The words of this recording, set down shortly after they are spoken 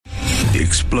The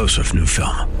explosive new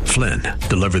film, Flynn,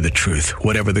 deliver the truth,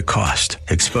 whatever the cost.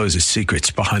 Exposes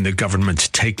secrets behind the government's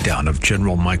takedown of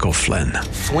General Michael Flynn.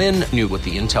 Flynn knew what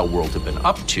the intel world had been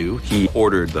up to. He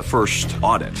ordered the first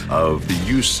audit of the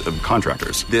use of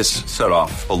contractors. This set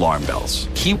off alarm bells.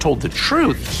 He told the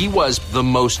truth. He was the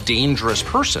most dangerous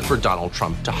person for Donald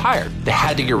Trump to hire. They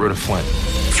had to get rid of Flynn.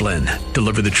 Flynn,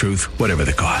 deliver the truth, whatever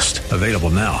the cost. Available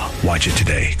now. Watch it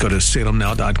today. Go to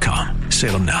salemnow.com.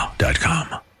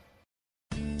 salemnow.com.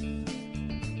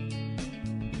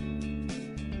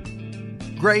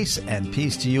 Grace and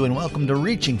peace to you, and welcome to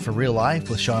Reaching for Real Life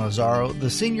with Sean Azzaro, the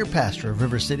senior pastor of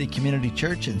River City Community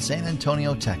Church in San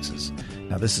Antonio, Texas.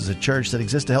 Now, this is a church that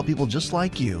exists to help people just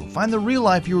like you find the real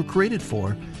life you were created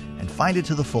for and find it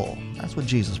to the full. That's what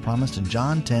Jesus promised in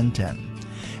John 10:10.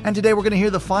 And today we're going to hear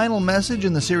the final message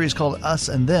in the series called Us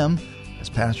and Them, as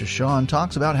Pastor Sean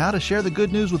talks about how to share the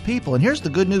good news with people. And here's the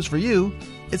good news for you.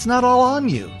 It's not all on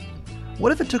you.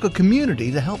 What if it took a community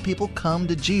to help people come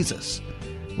to Jesus?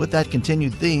 With that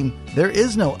continued theme, there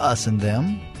is no us and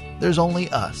them. There's only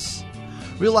us.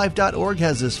 RealLife.org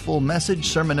has this full message,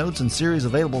 sermon notes, and series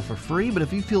available for free. But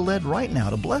if you feel led right now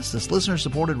to bless this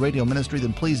listener-supported radio ministry,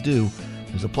 then please do.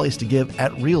 There's a place to give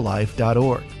at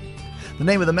RealLife.org. The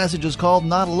name of the message is called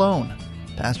Not Alone.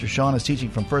 Pastor Sean is teaching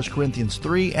from 1 Corinthians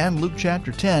 3 and Luke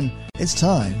chapter 10. It's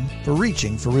time for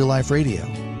Reaching for Real Life Radio.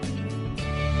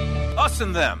 Us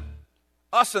and them.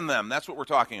 Us and them. That's what we're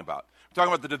talking about. We're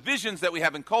talking about the divisions that we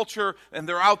have in culture, and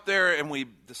they're out there, and we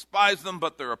despise them,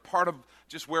 but they're a part of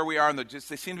just where we are, and they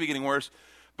seem to be getting worse.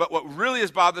 But what really is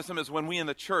bothersome is when we in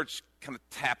the church kind of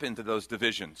tap into those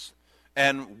divisions,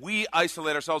 and we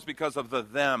isolate ourselves because of the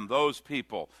them, those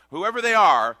people. Whoever they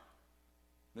are,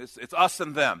 it's us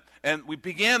and them. And we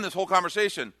began this whole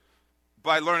conversation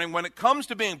by learning when it comes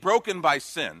to being broken by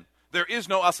sin, there is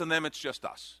no us and them, it's just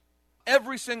us.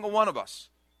 Every single one of us,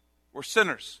 we're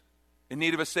sinners in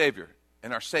need of a Savior,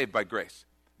 and are saved by grace.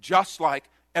 Just like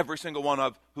every single one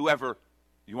of whoever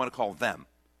you want to call them.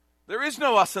 There is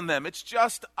no us and them. It's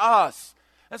just us.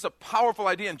 That's a powerful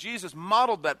idea, and Jesus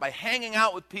modeled that by hanging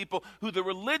out with people who the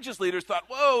religious leaders thought,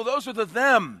 whoa, those are the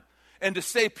them. And to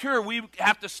stay pure, we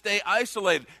have to stay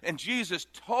isolated. And Jesus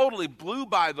totally blew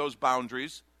by those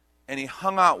boundaries, and he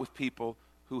hung out with people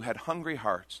who had hungry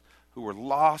hearts, who were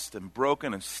lost and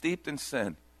broken and steeped in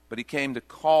sin. But he came to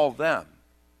call them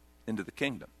into the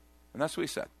kingdom. And that's what he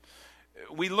said.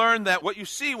 We learned that what you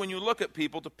see when you look at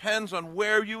people depends on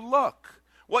where you look.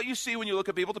 What you see when you look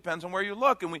at people depends on where you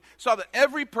look. And we saw that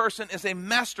every person is a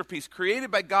masterpiece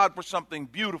created by God for something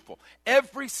beautiful.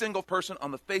 Every single person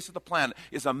on the face of the planet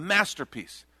is a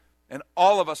masterpiece. And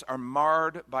all of us are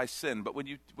marred by sin. But when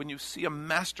you see a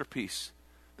masterpiece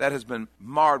that has been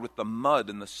marred with the mud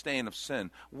and the stain of sin,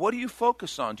 what do you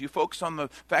focus on? Do you focus on the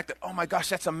fact that, oh my gosh,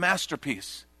 that's a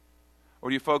masterpiece? Or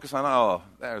do you focus on, oh,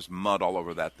 there's mud all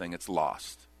over that thing, it's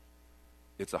lost.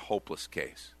 It's a hopeless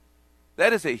case.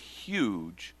 That is a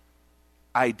huge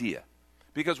idea.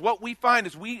 Because what we find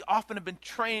is we often have been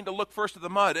trained to look first at the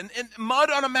mud. And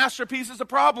mud on a masterpiece is a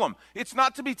problem. It's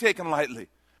not to be taken lightly.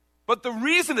 But the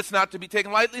reason it's not to be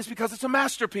taken lightly is because it's a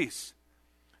masterpiece.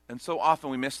 And so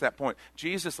often we miss that point.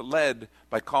 Jesus led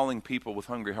by calling people with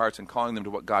hungry hearts and calling them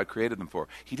to what God created them for.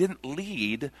 He didn't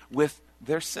lead with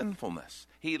their sinfulness.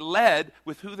 He led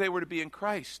with who they were to be in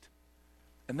Christ.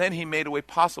 And then he made a way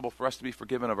possible for us to be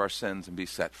forgiven of our sins and be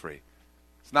set free.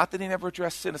 It's not that he never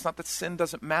addressed sin. It's not that sin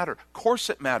doesn't matter. Of course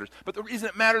it matters. But the reason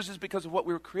it matters is because of what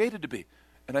we were created to be.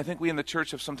 And I think we in the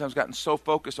church have sometimes gotten so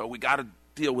focused, we got to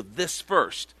deal with this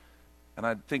first. And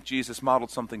I think Jesus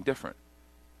modeled something different.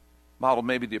 Modeled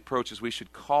maybe the approach is we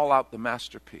should call out the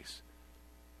masterpiece.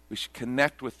 We should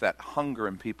connect with that hunger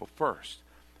in people first.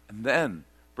 And then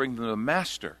bring them to the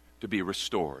master to be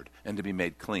restored and to be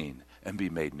made clean and be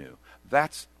made new.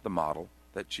 That's the model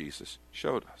that Jesus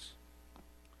showed us.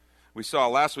 We saw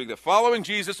last week that following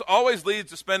Jesus always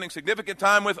leads to spending significant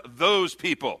time with those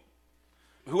people.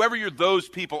 Whoever those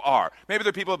people are. Maybe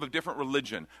they're people of a different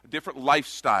religion, a different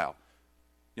lifestyle.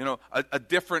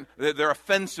 They're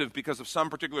offensive because of some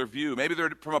particular view. Maybe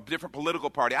they're from a different political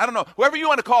party. I don't know. Whoever you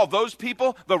want to call those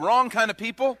people, the wrong kind of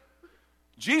people,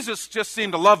 Jesus just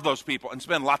seemed to love those people and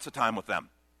spend lots of time with them.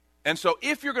 And so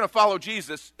if you're going to follow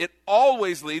Jesus, it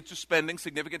always leads to spending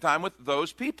significant time with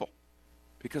those people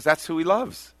because that's who he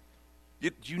loves.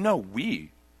 You know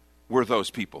we were those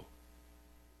people.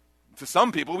 To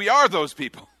some people, we are those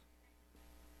people.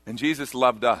 And Jesus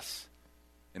loved us,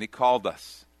 and he called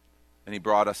us, and he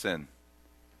brought us in.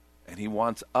 And he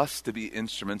wants us to be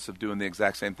instruments of doing the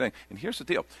exact same thing. And here's the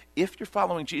deal. If you're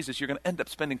following Jesus, you're going to end up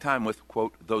spending time with,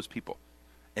 quote, those people.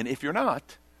 And if you're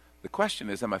not, the question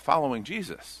is, am I following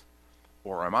Jesus?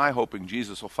 Or am I hoping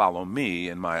Jesus will follow me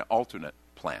in my alternate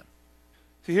plan?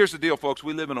 See, here's the deal, folks.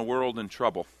 We live in a world in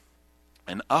trouble,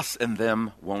 and us and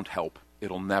them won't help.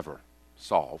 It'll never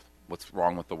solve what's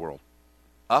wrong with the world.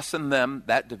 Us and them,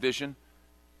 that division,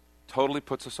 totally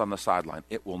puts us on the sideline.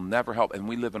 It will never help, and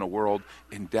we live in a world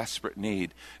in desperate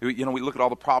need. You know, we look at all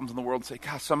the problems in the world and say,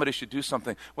 God, somebody should do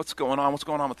something. What's going on? What's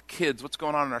going on with kids? What's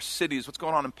going on in our cities? What's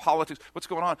going on in politics? What's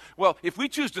going on? Well, if we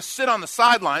choose to sit on the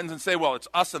sidelines and say, well, it's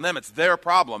us and them, it's their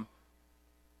problem,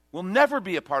 we'll never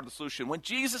be a part of the solution. When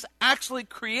Jesus actually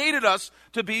created us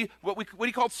to be what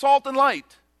he called salt and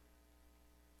light,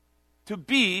 to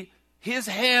be his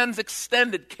hands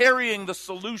extended, carrying the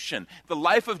solution, the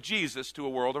life of Jesus to a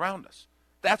world around us.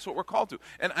 That's what we're called to.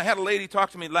 And I had a lady talk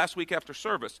to me last week after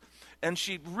service, and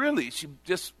she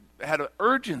just had an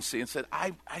urgency and said,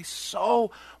 I so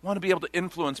want to be able to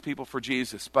influence people for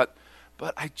Jesus, but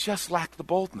I just lack the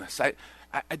boldness. I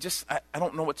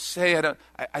don't know what to say.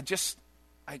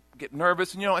 I get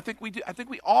nervous. And, I think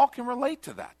we all can relate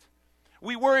to that.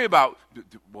 We worry about,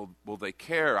 will they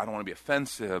care? I don't want to be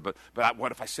offensive, but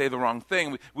what if I say the wrong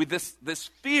thing? This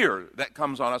fear that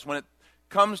comes on us when it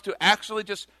comes to actually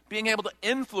just being able to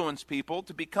influence people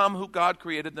to become who God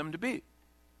created them to be.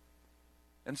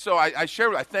 And so I shared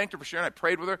with her, I thanked her for sharing, I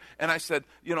prayed with her, and I said,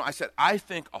 I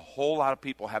think a whole lot of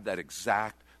people have that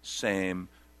exact same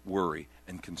worry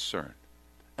and concern.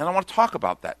 And I want to talk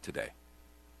about that today.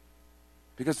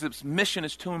 Because this mission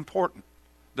is too important.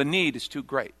 The need is too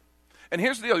great. And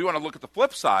here's the deal. You want to look at the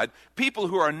flip side. People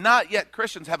who are not yet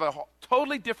Christians have a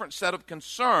totally different set of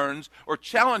concerns or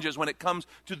challenges when it comes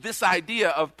to this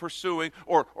idea of pursuing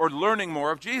or learning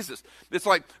more of Jesus. It's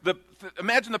like,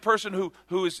 imagine the person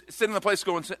who is sitting in the place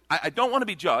going, I don't want to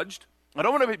be judged. I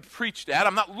don't want to be preached at.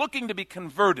 I'm not looking to be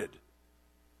converted.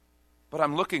 But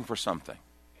I'm looking for something.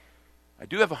 I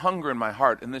do have a hunger in my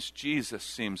heart, and this Jesus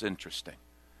seems interesting.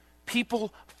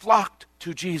 People flocked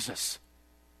to Jesus.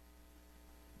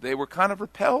 They were kind of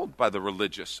repelled by the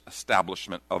religious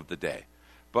establishment of the day.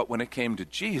 But when it came to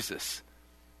Jesus,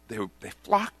 they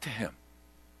flocked to him.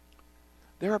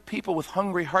 There are people with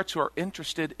hungry hearts who are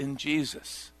interested in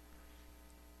Jesus.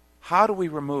 How do we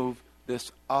remove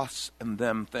this us and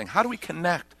them thing? How do we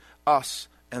connect us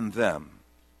and them?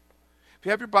 If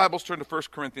you have your Bibles, turn to 1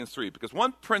 Corinthians 3, because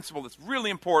one principle that's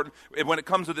really important when it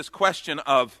comes to this question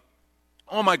of,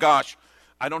 oh my gosh,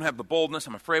 I don't have the boldness.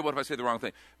 I'm afraid. What if I say the wrong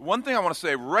thing? One thing I want to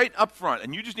say right up front,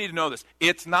 and you just need to know this,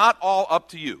 it's not all up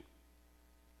to you.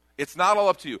 It's not all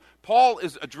up to you. Paul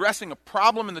is addressing a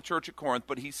problem in the church at Corinth,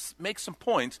 but he makes some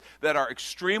points that are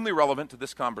extremely relevant to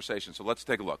this conversation. So let's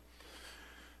take a look.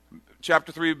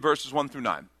 Chapter 3, verses 1 through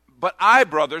 9. But I,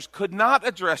 brothers, could not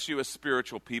address you as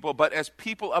spiritual people, but as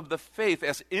people of the faith,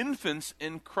 as infants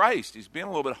in Christ. He's being a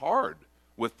little bit hard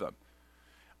with them.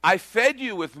 I fed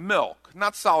you with milk,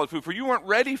 not solid food, for you weren't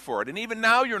ready for it. And even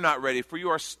now you're not ready, for you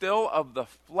are still of the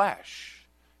flesh.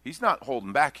 He's not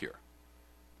holding back here.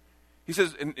 He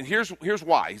says, and here's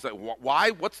why. He's like, why?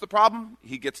 What's the problem?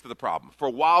 He gets to the problem. For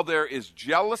while there is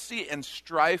jealousy and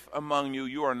strife among you,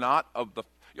 you are not of the,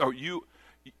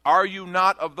 are you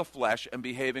not of the flesh and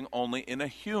behaving only in a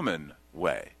human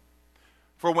way?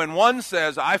 For when one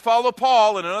says, I follow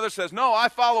Paul, and another says, no, I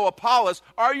follow Apollos,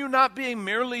 are you not being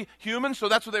merely human? So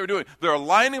that's what they were doing. They're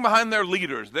aligning behind their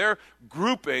leaders. They're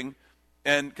grouping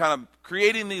and kind of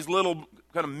creating these little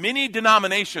kind of mini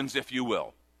denominations, if you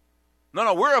will.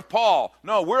 No, we're of Paul.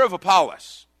 No, we're of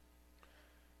Apollos.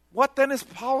 What then is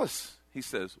Apollos, he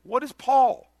says? What is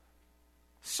Paul?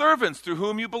 Servants through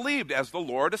whom you believed, as the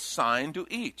Lord assigned to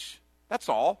each. That's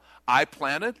all. I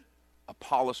planted,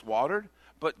 Apollos watered,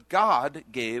 but God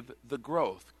gave the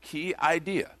growth. Key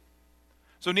idea.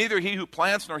 So neither he who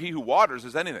plants nor he who waters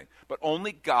is anything, but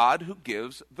only God who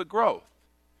gives the growth.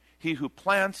 He who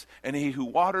plants and he who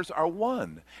waters are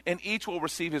one, and each will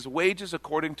receive his wages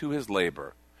according to his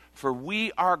labor. For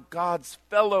we are God's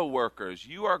fellow workers.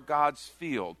 You are God's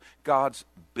field, God's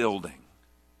building.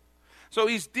 So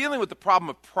he's dealing with the problem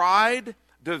of pride,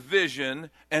 division,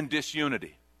 and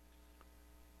disunity,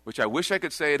 which I wish I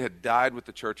could say it had died with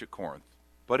the church at Corinth.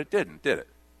 But it didn't, did it?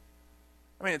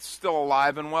 I mean, it's still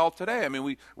alive and well today. I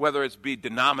mean, whether it's be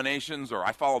denominations or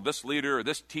I follow this leader or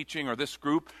this teaching or this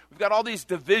group, we've got all these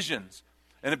divisions.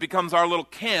 And it becomes our little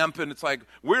camp, and it's like,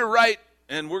 we're right,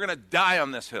 and we're going to die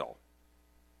on this hill.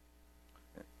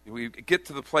 We get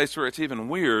to the place where it's even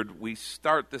weird. We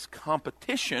start this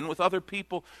competition with other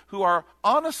people who are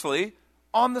honestly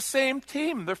on the same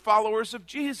team. They're followers of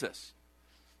Jesus.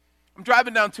 I'm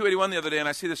driving down 281 the other day, and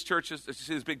I see this church, I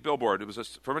see this big billboard. It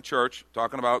was from a church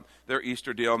talking about their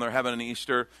Easter deal, and they're having an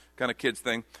Easter kind of kids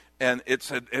thing. And it's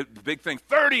a big thing,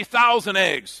 30,000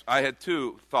 eggs. I had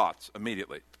two thoughts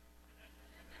immediately.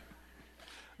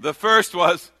 The first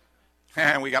was,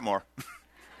 we got more.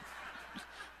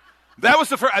 That was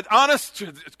the first, honest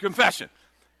confession.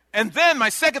 And then my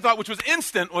second thought, which was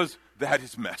instant, was, that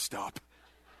is messed up.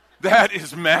 That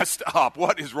is messed up.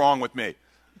 What is wrong with me?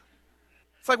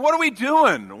 It's like, what are we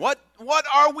doing? What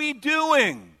are we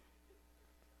doing?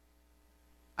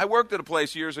 I worked at a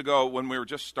place years ago when we were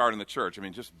just starting the church. I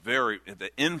mean, just very at the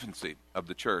infancy of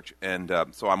the church. And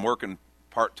so I'm working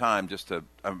part-time just to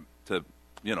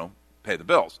pay the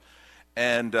bills.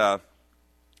 And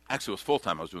actually, it was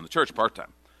full-time. I was doing the church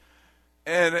part-time.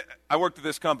 And I worked at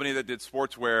this company that did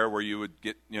sportswear where you would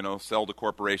get, sell to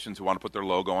corporations who want to put their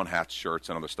logo on hats, shirts,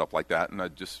 and other stuff like that. And I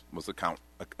just was an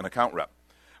account rep.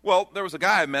 Well, there was a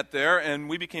guy I met there, and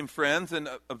we became friends, and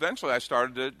eventually I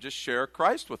started to just share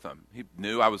Christ with him. He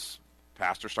knew I was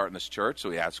pastor starting this church, so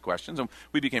he asked questions, and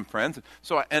we became friends.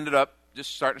 So I ended up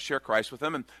just starting to share Christ with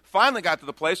him, and finally got to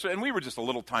the place, and we were just a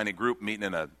little tiny group meeting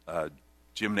in a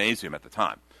gymnasium at the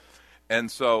time. And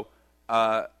so,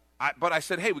 but I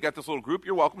said, hey, we got this little group.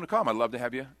 You're welcome to come. I'd love to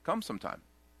have you come sometime.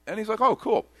 And he's like, oh,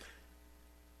 cool.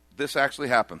 This actually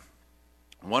happened.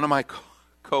 One of my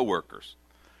co-workers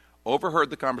overheard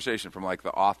the conversation from like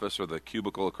the office or the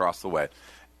cubicle across the way.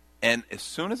 And as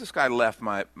soon as this guy left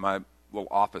my little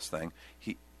office thing,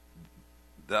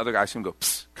 the other guy sees him go,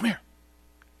 psst, come here.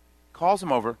 Calls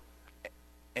him over,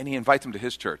 and he invites him to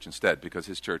his church instead because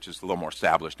his church is a little more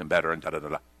established and better and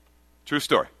da-da-da-da. True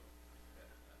story.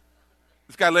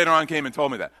 This guy later on came and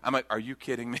told me that. I'm like, are you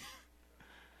kidding me?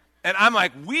 And I'm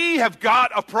like, we have got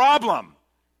a problem.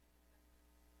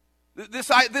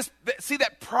 See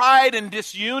that pride and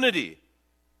disunity,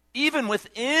 even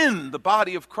within the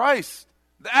body of Christ,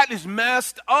 that is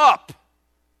messed up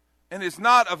and is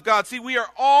not of God. See, we are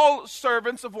all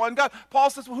servants of one God. Paul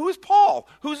says, well, who is Paul?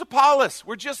 Who's Apollos?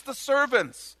 We're just the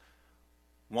servants.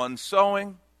 One's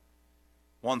sowing,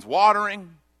 one's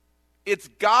watering. It's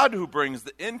God who brings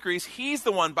the increase. He's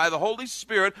the one by the Holy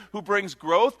Spirit who brings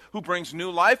growth, who brings new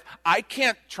life. I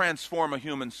can't transform a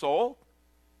human soul.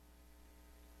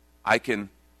 I can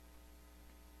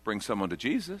bring someone to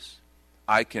Jesus.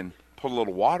 I can put a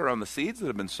little water on the seeds that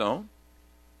have been sown.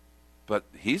 But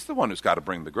he's the one who's got to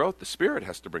bring the growth. The Spirit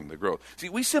has to bring the growth. See,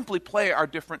 we simply play our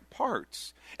different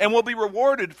parts, and we'll be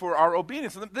rewarded for our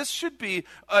obedience. And this should be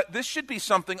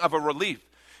something of a relief.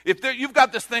 If you've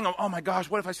got this thing of, oh my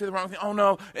gosh, what if I say the wrong thing? Oh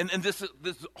no, and this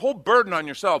whole burden on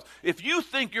yourselves. If you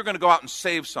think you're going to go out and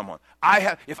save someone,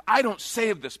 if I don't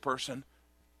save this person,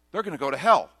 they're going to go to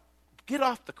hell. Get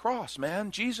off the cross,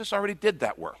 man. Jesus already did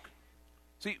that work.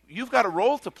 See, you've got a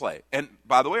role to play. And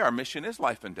by the way, our mission is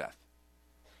life and death.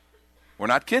 We're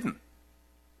not kidding.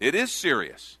 It is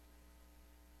serious.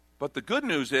 But the good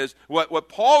news is, what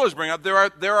Paul is bringing up,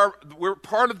 we're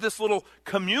part of this little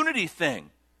community thing.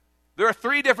 There are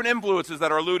three different influences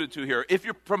that are alluded to here. If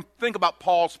you think about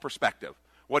Paul's perspective,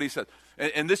 what he said,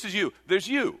 and this is you. There's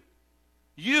you.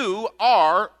 You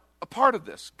are a part of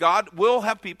this. God will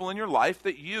have people in your life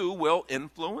that you will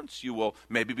influence. You will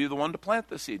maybe be the one to plant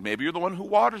the seed. Maybe you're the one who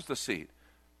waters the seed.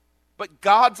 But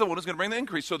God's the one who's going to bring the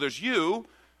increase. So there's you,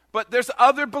 but there's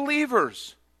other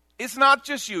believers. It's not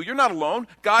just you. You're not alone.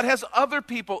 God has other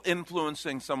people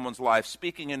influencing someone's life,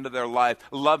 speaking into their life,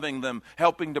 loving them,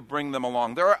 helping to bring them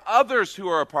along. There are others who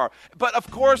are a part. But of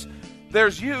course,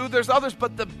 there's you, there's others,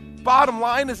 but the bottom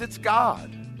line is it's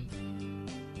God.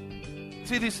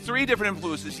 See, these three different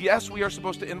influences, yes, we are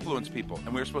supposed to influence people,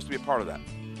 and we are supposed to be a part of that.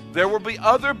 There will be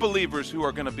other believers who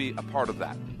are going to be a part of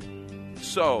that.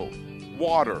 Sow,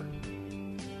 water.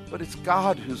 But it's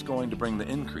God who's going to bring the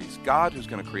increase. God who's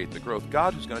going to create the growth.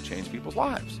 God who's going to change people's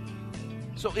lives.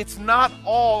 So it's not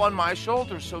all on my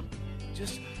shoulders, so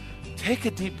just take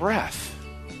a deep breath.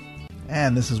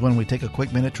 And this is when we take a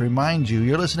quick minute to remind you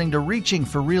you're listening to Reaching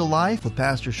for Real Life with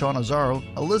Pastor Sean Azzaro,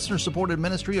 a listener-supported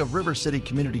ministry of River City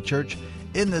Community Church,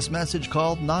 in this message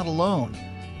called Not Alone,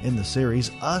 in the series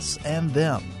Us and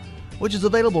Them, which is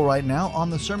available right now on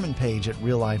the sermon page at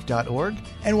reallife.org.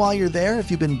 And while you're there, if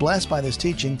you've been blessed by this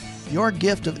teaching, your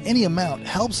gift of any amount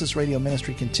helps this radio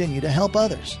ministry continue to help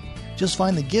others. Just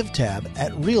find the Give tab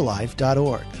at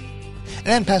reallife.org.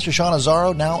 And Pastor Sean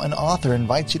Azzaro, now an author,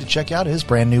 invites you to check out his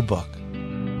brand new book.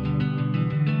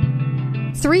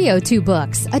 302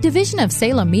 Books, a division of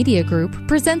Salem Media Group,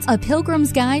 presents A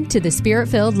Pilgrim's Guide to the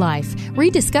Spirit-Filled Life,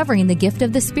 Rediscovering the Gift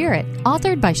of the Spirit,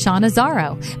 authored by Sean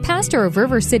Azzaro, pastor of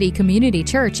River City Community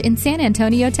Church in San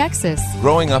Antonio, Texas.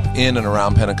 Growing up in and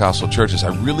around Pentecostal churches, I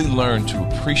really learned to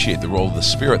appreciate the role of the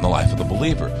Spirit in the life of the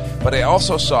believer. But I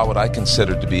also saw what I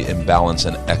considered to be imbalance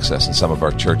and excess in some of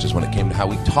our churches when it came to how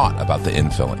we taught about the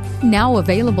infilling. Now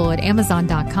available at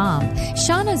Amazon.com,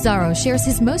 Sean Azzaro shares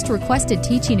his most requested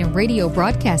teaching and radio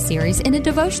broadcast series in a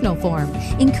devotional form,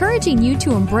 encouraging you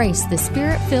to embrace the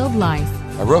Spirit-filled life.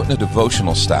 I wrote in a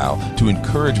devotional style to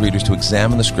encourage readers to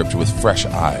examine the Scripture with fresh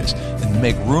eyes and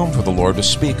make room for the Lord to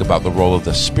speak about the role of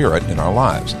the Spirit in our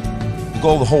lives. The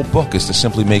goal of the whole book is to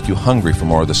simply make you hungry for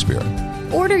more of the Spirit.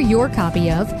 Order your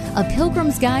copy of A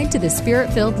Pilgrim's Guide to the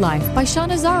Spirit-Filled Life by Sean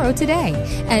Azzaro today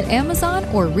at Amazon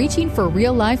or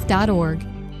reachingforreallife.org.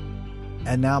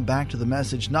 And now back to the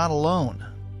message, Not Alone.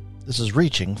 This is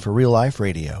Reaching for Real Life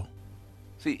Radio.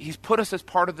 See, he's put us as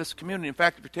part of this community. In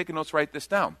fact, if you're taking notes, write this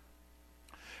down.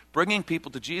 Bringing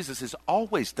people to Jesus is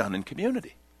always done in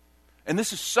community. And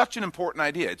this is such an important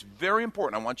idea. It's very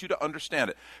important. I want you to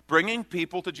understand it. Bringing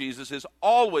people to Jesus is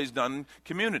always done in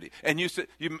community. And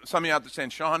some of you out there saying,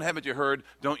 Sean, haven't you heard,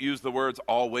 don't use the words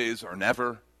always or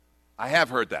never? I have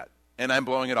heard that, and I'm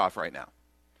blowing it off right now.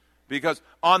 Because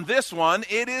on this one,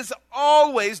 it is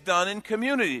always done in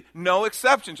community. No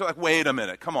exceptions. You're like, wait a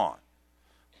minute, come on.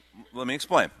 Let me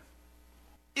explain.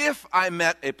 If I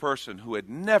met a person who had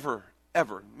never,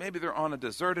 ever, maybe they're on a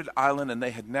deserted island and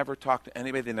they had never talked to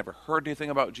anybody, they never heard anything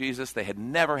about Jesus, they had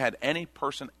never had any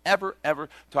person ever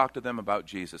talk to them about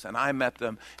Jesus, and I met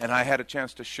them and I had a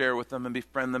chance to share with them and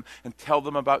befriend them and tell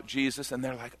them about Jesus, and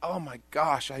they're like, oh my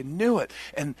gosh, I knew it.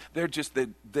 And they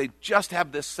just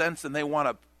have this sense and they want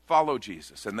to follow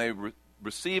Jesus, and they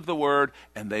receive the word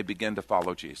and they begin to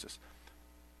follow Jesus.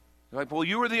 They're like, well,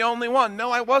 you were the only one.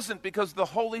 No, I wasn't, because the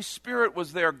Holy Spirit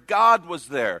was there. God was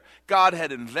there. God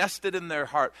had invested in their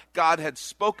heart. God had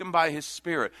spoken by His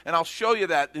Spirit. And I'll show you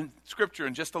that in Scripture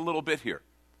in just a little bit here.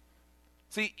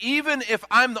 See, even if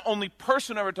I'm the only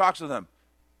person who ever talks to them,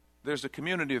 there's a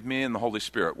community of me and the Holy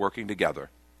Spirit working together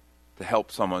to help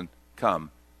someone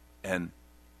come and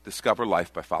discover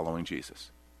life by following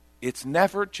Jesus. It's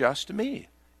never just me,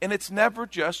 and it's never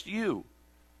just you.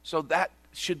 So that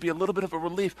should be a little bit of a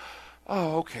relief.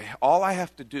 Oh, okay, all I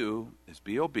have to do is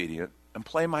be obedient and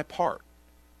play my part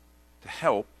to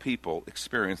help people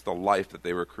experience the life that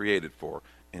they were created for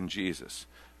in Jesus.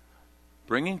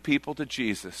 Bringing people to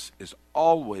Jesus is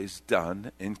always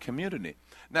done in community.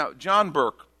 Now, John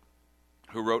Burke,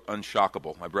 who wrote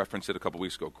Unshockable, I referenced it a couple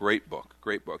weeks ago, great book.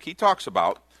 He talks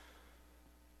about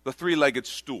the three-legged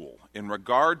stool in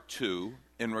regard to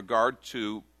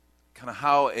kind of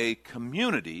how a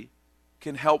community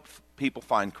can help people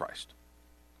find Christ.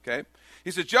 Okay?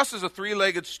 He says, just as a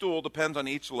three-legged stool depends on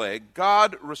each leg,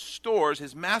 God restores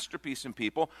His masterpiece in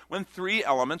people when three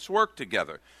elements work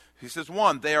together. He says,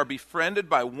 one, they are befriended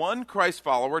by one Christ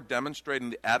follower demonstrating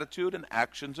the attitude and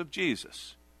actions of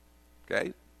Jesus.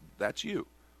 Okay? That's you.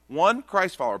 One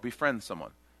Christ follower befriends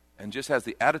someone and just has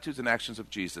the attitudes and actions of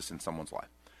Jesus in someone's life.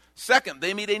 Second,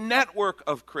 they meet a network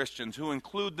of Christians who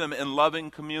include them in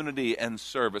loving community and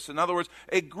service. In other words,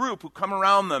 a group who come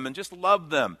around them and just love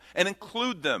them and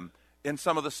include them in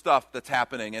some of the stuff that's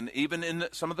happening and even in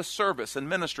some of the service and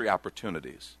ministry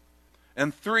opportunities.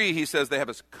 And three, he says, they have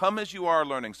a come-as-you-are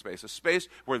learning space, a space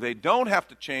where they don't have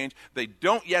to change, they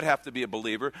don't yet have to be a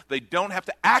believer, they don't have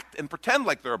to act and pretend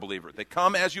like they're a believer. They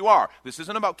come as you are. This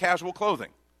isn't about casual clothing.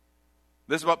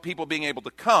 This is about people being able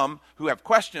to come who have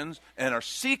questions and are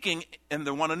seeking and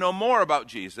they want to know more about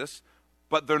Jesus,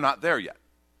 but they're not there yet.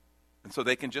 And so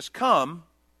they can just come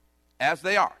as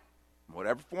they are.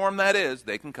 Whatever form that is,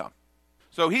 they can come.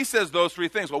 So he says those three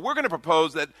things. Well, we're going to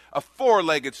propose that a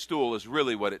four-legged stool is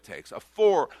really what it takes, a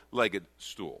four-legged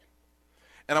stool.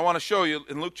 And I want to show you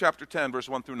in Luke chapter 10, verse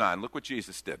 1 through 9. Look what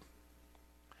Jesus did.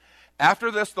 After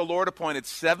this, the Lord appointed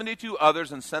 72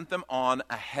 others and sent them on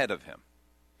ahead of Him.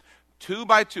 2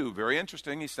 by 2, very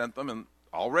interesting, He sent them, and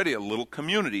already a little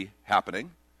community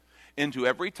happening, into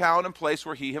every town and place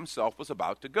where He Himself was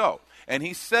about to go. And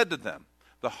He said to them,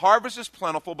 the harvest is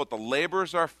plentiful, but the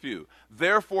laborers are few.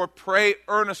 Therefore, pray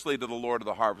earnestly to the Lord of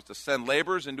the harvest to send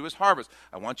laborers into His harvest.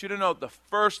 I want you to note the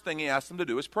first thing He asked them to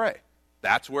do is pray.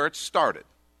 That's where it started.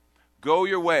 Go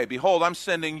your way. Behold, I'm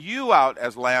sending you out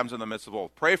as lambs in the midst of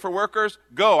wolves. Pray for workers.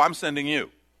 Go, I'm sending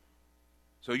you.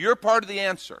 So you're part of the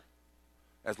answer.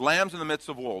 As lambs in the midst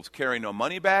of wolves, carry no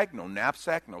money bag, no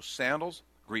knapsack, no sandals,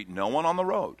 greet no one on the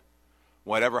road.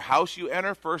 Whatever house you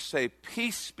enter, first say,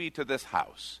 peace be to this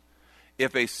house.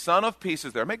 If a son of peace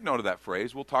is there, make note of that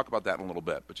phrase. We'll talk about that in a little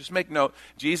bit. But just make note,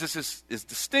 Jesus is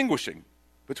distinguishing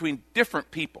between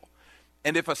different people.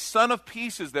 And if a son of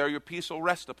peace is there, your peace will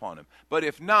rest upon him. But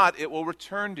if not, it will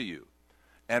return to you.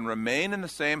 And remain in the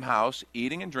same house,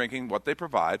 eating and drinking what they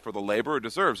provide, for the laborer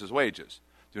deserves his wages.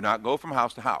 Do not go from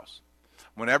house to house.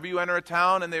 Whenever you enter a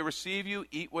town and they receive you,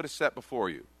 eat what is set before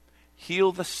you.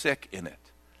 Heal the sick in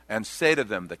it, and say to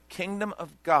them, the kingdom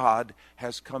of God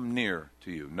has come near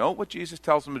to you. Note what Jesus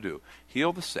tells them to do.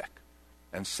 Heal the sick,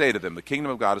 and say to them, the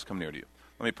kingdom of God has come near to you.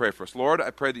 Let me pray for us. Lord,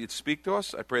 I pray that you'd speak to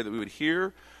us. I pray that we would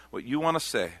hear what you want to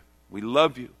say. We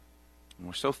love you, and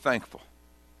we're so thankful.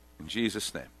 In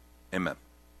Jesus' name, amen.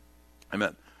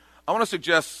 Amen. I want to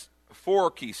suggest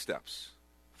 4 key steps,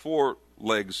 4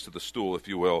 legs to the stool, if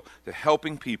you will, to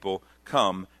helping people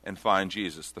come and find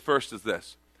Jesus. The first is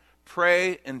this: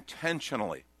 pray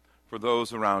intentionally for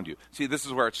those around you. See, this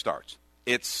is where it starts.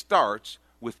 It starts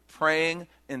with praying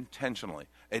intentionally.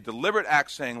 A deliberate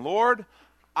act saying, Lord,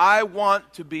 I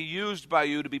want to be used by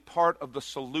you to be part of the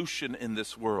solution in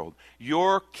this world.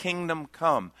 Your kingdom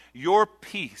come, your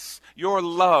peace, your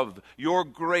love, your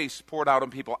grace poured out on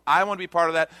people. I want to be part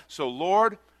of that. So,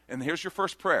 Lord, and here's your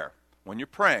first prayer. When you're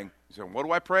praying, you say, what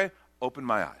do I pray? Open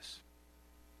my eyes.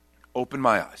 Open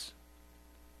my eyes.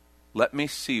 Let me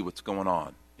see what's going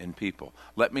on in people.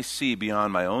 Let me see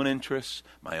beyond my own interests,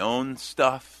 my own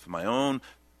stuff, my own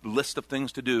list of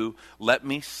things to do. Let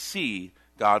me see,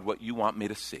 God, what you want me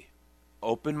to see.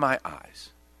 Open my eyes.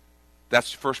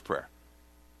 That's the first prayer.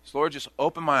 So, Lord, just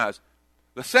open my eyes.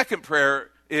 The second prayer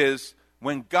is,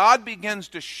 when God begins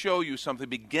to show you something,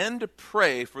 begin to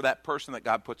pray for that person that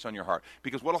God puts on your heart.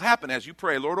 Because what will happen as you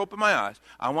pray, Lord, open my eyes.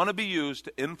 I want to be used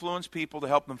to influence people, to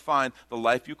help them find the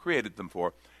life you created them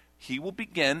for. He will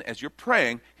begin, as you're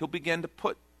praying, he'll begin to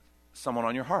put someone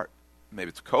on your heart. Maybe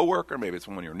it's a coworker, maybe it's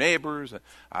one of your neighbors,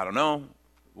 I don't know,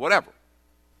 whatever.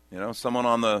 You know, someone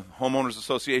on the homeowners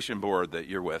association board that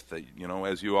you're with, that, you know,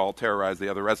 as you all terrorize the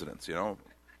other residents, you know.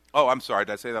 Oh, I'm sorry,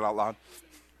 did I say that out loud?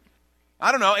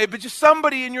 I don't know, but just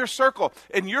somebody in your circle,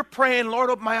 and you're praying, Lord,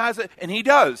 open my eyes, and he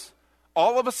does.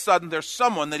 All of a sudden, there's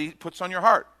someone that he puts on your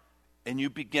heart, and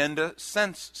you begin to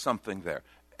sense something there.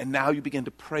 And now you begin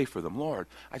to pray for them. Lord,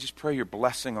 I just pray your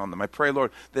blessing on them. I pray, Lord,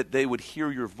 that they would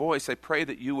hear your voice. I pray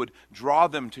that you would draw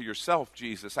them to yourself,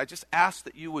 Jesus. I just ask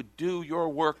that you would do your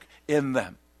work in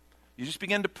them. You just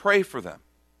begin to pray for them.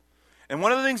 And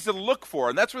one of the things to look for,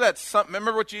 and that's where that son,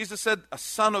 remember what Jesus said? A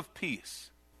son of peace.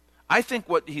 I think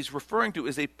what he's referring to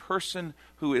is a person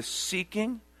who is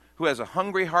seeking, who has a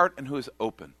hungry heart, and who is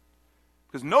open.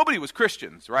 Because nobody was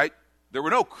Christians, right? There were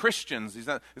no Christians. It's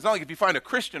not like if you find a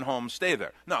Christian home, stay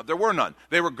there. No, there were none.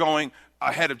 They were going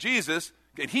ahead of Jesus,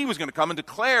 and he was going to come and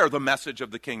declare the message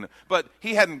of the kingdom. But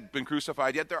he hadn't been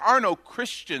crucified yet. There are no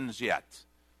Christians yet.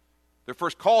 They're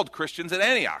first called Christians at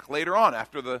Antioch, later on,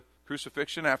 after the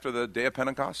crucifixion, after the day of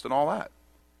Pentecost and all that.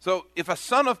 So if a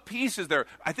son of peace is there,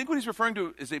 I think what he's referring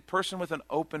to is a person with an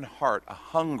open heart, a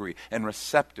hungry and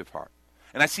receptive heart.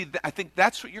 And I think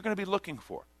that's what you're going to be looking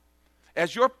for.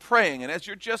 As you're praying and as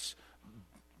you're just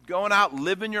going out,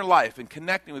 living your life and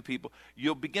connecting with people,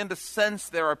 you'll begin to sense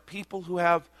there are people who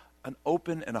have an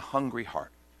open and a hungry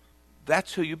heart.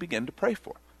 That's who you begin to pray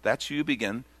for. That's who you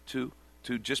begin to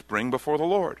just bring before the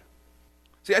Lord.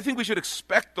 See, I think we should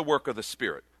expect the work of the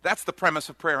Spirit. That's the premise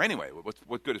of prayer anyway.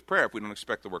 What good is prayer if we don't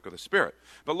expect the work of the Spirit?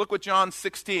 But look what John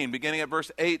 16, beginning at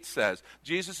verse 8 says.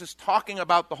 Jesus is talking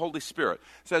about the Holy Spirit.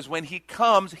 It says, when he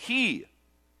comes, he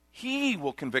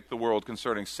will convict the world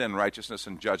concerning sin, righteousness,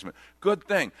 and judgment. Good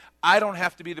thing. I don't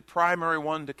have to be the primary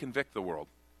one to convict the world.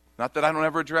 Not that I don't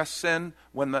ever address sin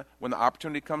when the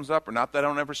opportunity comes up, or not that I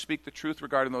don't ever speak the truth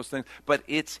regarding those things, but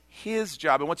it's his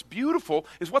job. And what's beautiful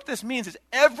is what this means is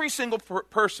every single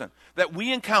person that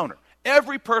we encounter,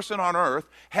 every person on earth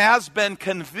has been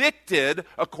convicted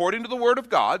according to the Word of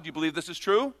God. Do you believe this is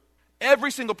true?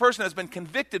 Every single person has been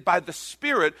convicted by the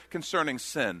Spirit concerning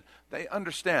sin. They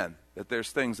understand that there's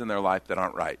things in their life that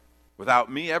aren't right.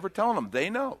 Without me ever telling them, they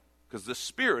know. Because the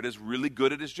Spirit is really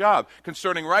good at his job.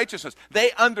 Concerning righteousness,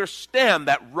 they understand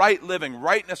that right living,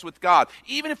 rightness with God.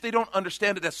 Even if they don't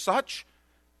understand it as such,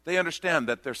 they understand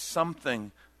that there's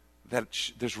something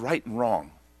there's right and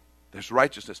wrong. There's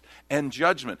righteousness and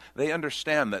judgment. They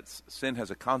understand that sin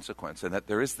has a consequence and that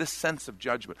there is this sense of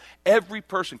judgment. Every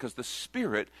person, because the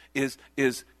Spirit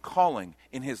is calling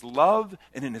in his love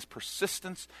and in his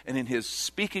persistence and in his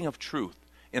speaking of truth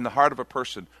in the heart of a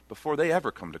person before they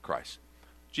ever come to Christ.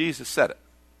 Jesus said it.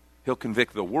 He'll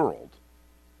convict the world.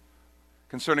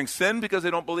 Concerning sin, because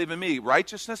they don't believe in me.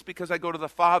 Righteousness, because I go to the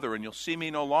Father and you'll see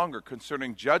me no longer.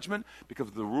 Concerning judgment, because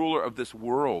the ruler of this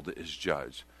world is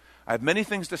judged. I have many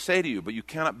things to say to you, but you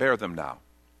cannot bear them now.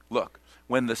 Look,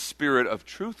 when the Spirit of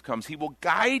truth comes, he will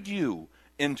guide you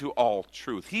into all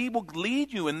truth. He will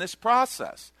lead you in this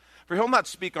process. For he'll not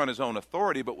speak on his own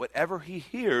authority, but whatever he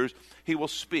hears, he will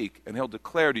speak, and he'll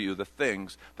declare to you the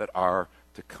things that are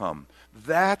to come.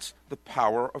 That's the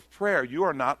power of prayer. You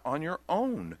are not on your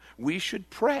own. We should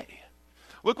pray.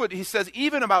 Look what he says,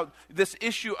 even about this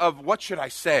issue of what should I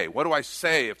say? What do I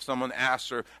say if someone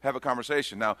asks or have a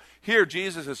conversation? Now, here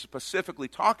Jesus is specifically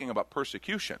talking about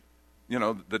persecution. You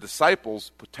know, the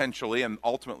disciples potentially and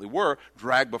ultimately were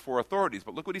dragged before authorities.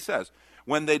 But look what he says.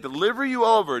 When they deliver you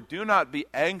over, do not be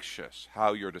anxious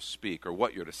how you're to speak or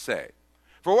what you're to say.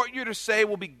 For what you're to say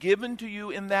will be given to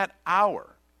you in that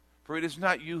hour. For it is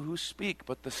not you who speak,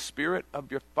 but the Spirit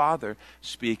of your Father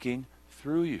speaking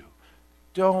through you.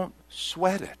 Don't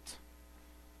sweat it.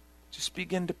 Just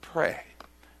begin to pray.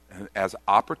 And as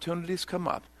opportunities come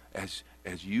up, as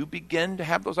you begin to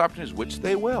have those opportunities, which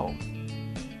they will,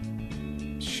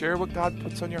 share what God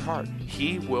puts on your heart.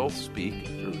 He will speak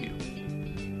through you.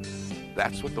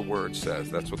 That's what the Word says.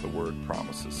 That's what the Word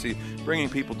promises. See, bringing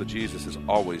people to Jesus is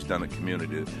always done at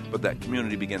community, but that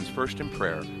community begins first in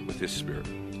prayer with His Spirit.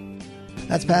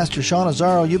 That's Pastor Sean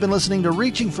Azzaro. You've been listening to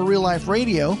Reaching for Real Life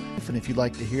Radio. And if you'd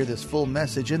like to hear this full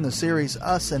message in the series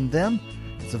Us and Them,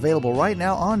 it's available right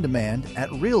now on demand at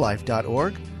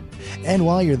reallife.org. And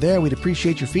while you're there, we'd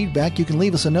appreciate your feedback. You can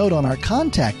leave us a note on our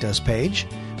Contact Us page.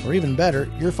 Or even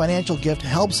better, your financial gift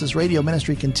helps this radio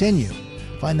ministry continue.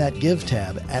 Find that Give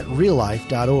tab at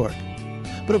reallife.org.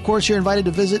 But of course, you're invited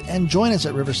to visit and join us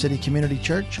at River City Community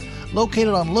Church, located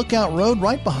on Lookout Road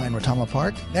right behind Rotama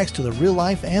Park, next to the Real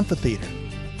Life Amphitheater.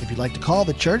 If you'd like to call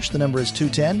the church, the number is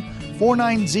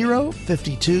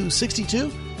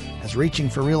 210-490-5262. As Reaching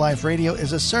for Real Life Radio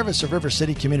is a service of River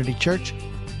City Community Church.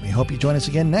 We hope you join us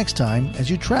again next time as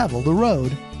you travel the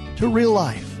road to real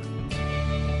life.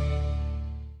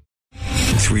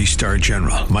 3-star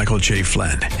General Michael J.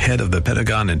 Flynn, head of the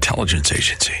Pentagon Intelligence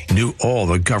Agency, knew all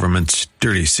the government's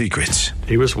dirty secrets.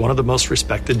 He was one of the most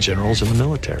respected generals in the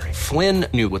military. Flynn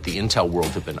knew what the intel world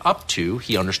had been up to.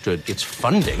 He understood its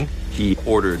funding. He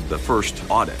ordered the first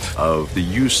audit of the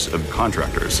use of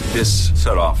contractors. This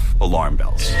set off alarm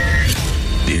bells.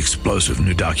 The explosive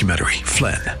new documentary,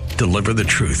 Flynn, Deliver the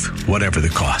Truth, Whatever the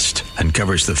Cost,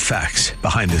 uncovers the facts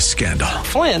behind this scandal.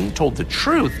 Flynn told the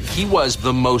truth. He was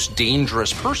the most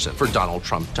dangerous person for Donald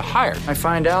Trump to hire. I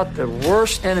find out the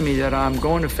worst enemy that I'm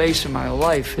going to face in my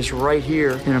life is right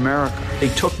here in America. They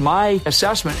took my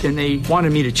assessment and they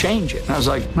wanted me to change it. And I was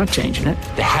like, I'm not changing it.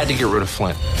 They had to get rid of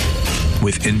Flynn.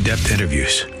 With in-depth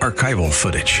interviews, archival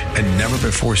footage, and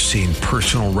never-before-seen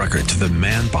personal records of the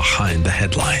man behind the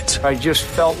headlines. I just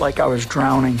felt like I was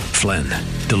drowning. Flynn,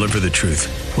 Deliver the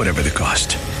Truth, Whatever the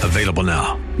Cost. Available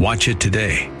now. Watch it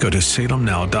today. Go to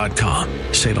salemnow.com.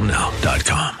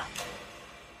 salemnow.com.